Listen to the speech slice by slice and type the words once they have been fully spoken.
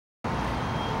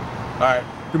Alright,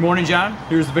 good morning, John.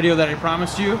 Here's the video that I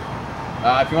promised you.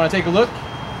 If you want to take a look,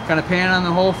 kind of pan on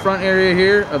the whole front area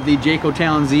here of the Jayco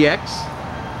Talon ZX.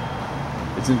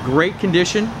 It's in great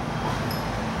condition.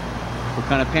 We'll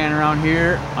kind of pan around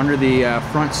here under the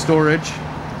front storage.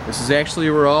 This is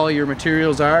actually where all your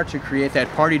materials are to create that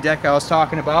party deck I was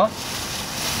talking about.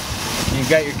 You've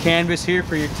got your canvas here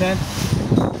for your tent,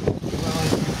 as well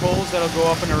as your poles that'll go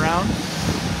up and around,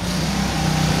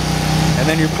 and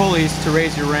then your pulleys to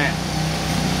raise your ramp.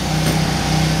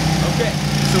 Okay,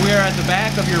 so we are at the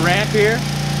back of your ramp here.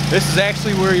 This is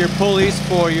actually where your pulleys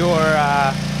for your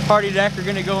party deck are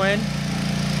going to go in.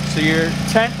 So your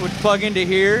tent would plug into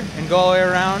here and go all the way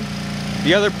around.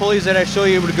 The other pulleys that I show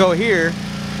you would go here,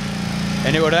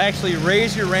 and it would actually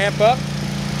raise your ramp up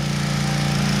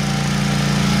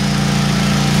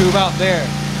to about there.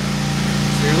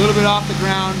 So you're a little bit off the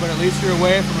ground, but at least you're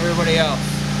away from everybody else.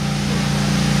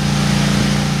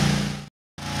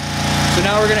 So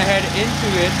now we're going to head into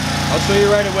it. I'll show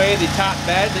you right away the top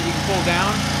bed that you can pull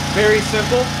down. Very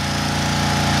simple.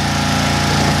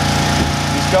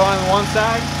 Just go on one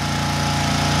side,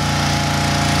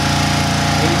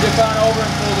 and you dip on over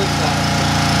and pull this side.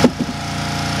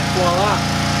 And voila,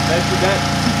 that's your bed.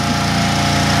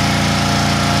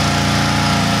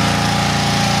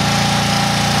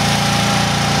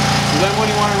 So then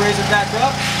when you want to raise it back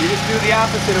up, you just do the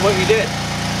opposite of what you did.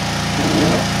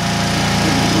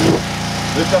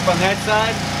 Lift up on that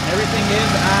side, and everything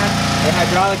is on a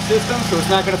hydraulic system, so it's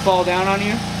not going to fall down on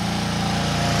you.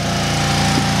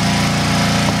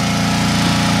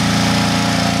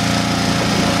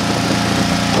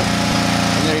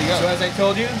 And there you go. So as I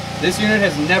told you, this unit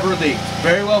has never leaked.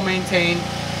 Very well maintained,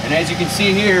 and as you can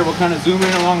see here, we'll kind of zoom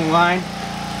in along the line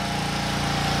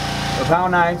of how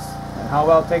nice and how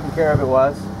well taken care of it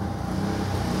was.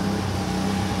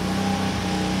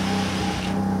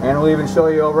 And we'll even show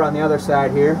you over on the other side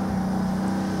here.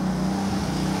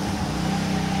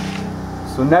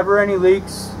 So never any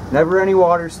leaks, never any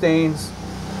water stains,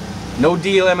 no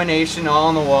delamination all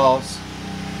on the walls.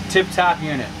 Tip-top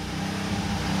unit.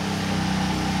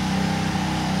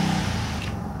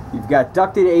 You've got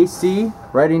ducted AC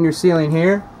right in your ceiling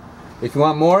here. If you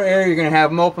want more air, you're going to have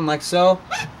them open like so.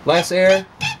 Less air,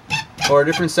 or a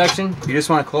different section, you just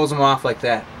want to close them off like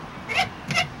that.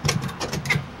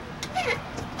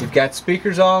 You've got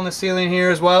speakers all in the ceiling here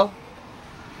as well.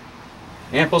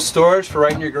 Ample storage for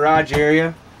right in your garage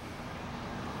area.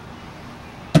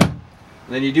 And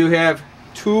then you do have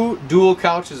two dual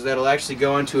couches that'll actually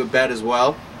go into a bed as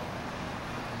well.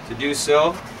 To do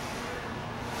so,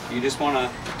 you just want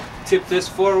to tip this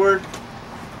forward,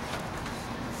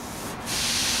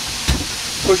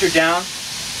 push it down.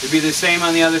 It'll be the same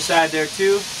on the other side there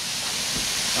too.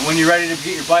 And when you're ready to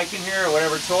get your bike in here or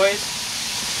whatever toys,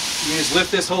 you just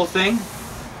lift this whole thing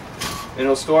and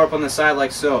it'll store up on the side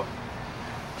like so.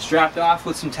 Strapped off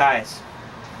with some ties.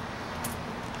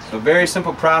 So very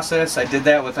simple process. I did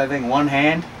that with I think one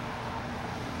hand.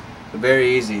 But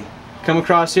very easy. Come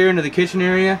across here into the kitchen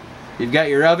area. You've got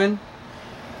your oven.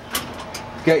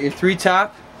 You've got your 3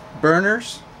 top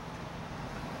burners.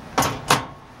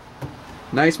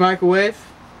 Nice microwave.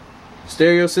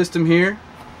 Stereo system here.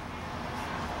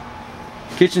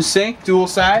 Kitchen sink, dual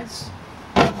size.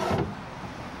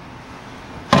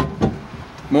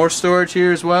 More storage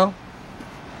here as well.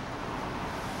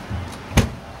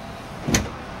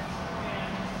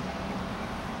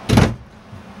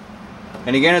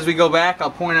 And again, as we go back, I'll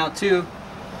point out too,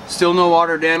 still no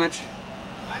water damage.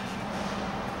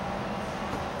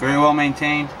 Very well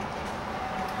maintained.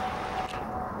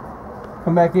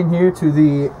 Come back in here to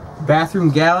the bathroom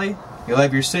galley. You'll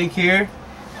have your sink here,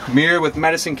 mirror with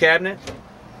medicine cabinet.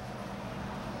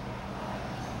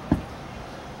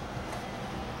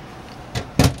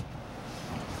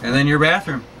 And then your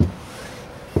bathroom.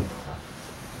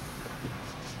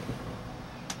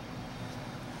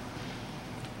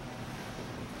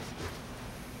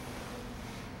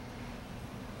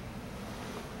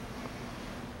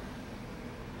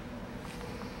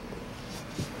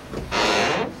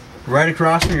 Right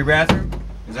across from your bathroom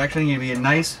is actually going to be a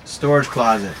nice storage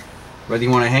closet. Whether you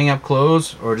want to hang up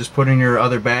clothes or just put in your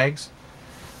other bags.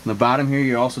 On the bottom here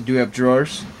you also do have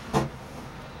drawers.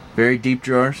 Very deep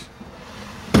drawers.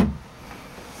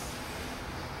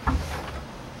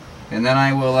 And then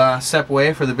I will step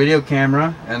away for the video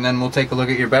camera, and then we'll take a look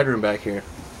at your bedroom back here.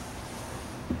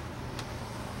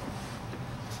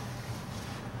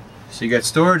 So you got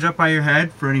storage up by your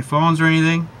head for any phones or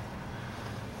anything,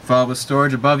 followed with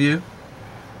storage above you.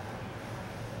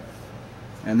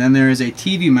 And then there is a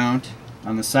TV mount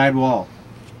on the side wall.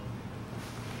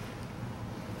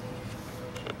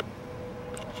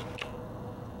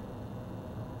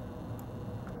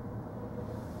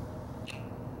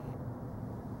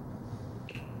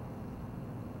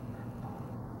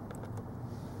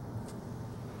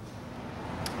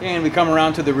 And we come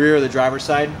around to the rear of the driver's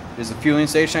side. There's the fueling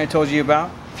station I told you about.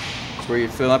 It's where you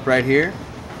fill up right here.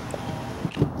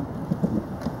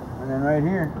 And then right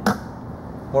here,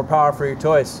 more power for your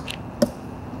toys.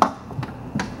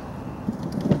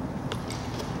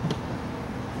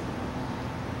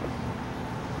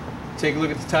 Take a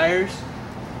look at the tires.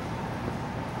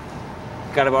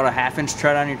 Got about a 1/2 inch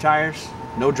tread on your tires.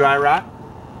 No dry rot.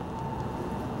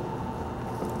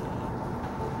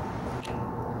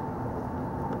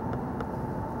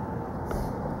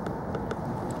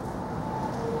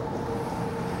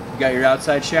 You got your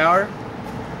outside shower.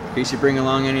 In case you bring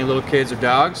along any little kids or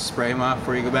dogs, spray them off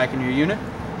before you go back into your unit.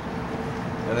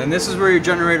 And then this is where your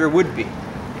generator would be.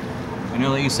 I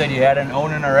know that you said you had an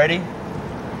Onan already.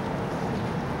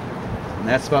 And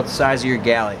that's about the size of your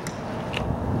galley.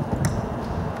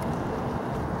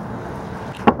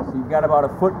 So you've got about a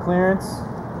foot clearance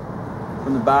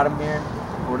from the bottom here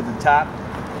over to the top.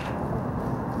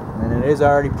 And it is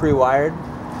already pre-wired.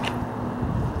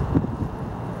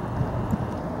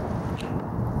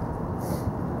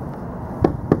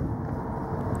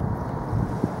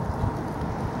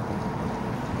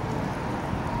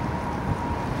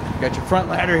 Got your front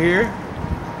ladder here.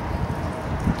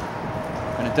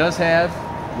 And it does have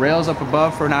rails up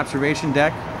above for an observation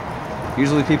deck.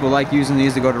 Usually people like using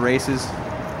these to go to races.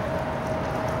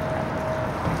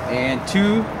 And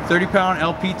two 30-pound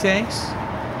LP tanks.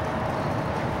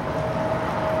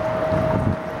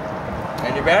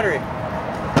 And your battery.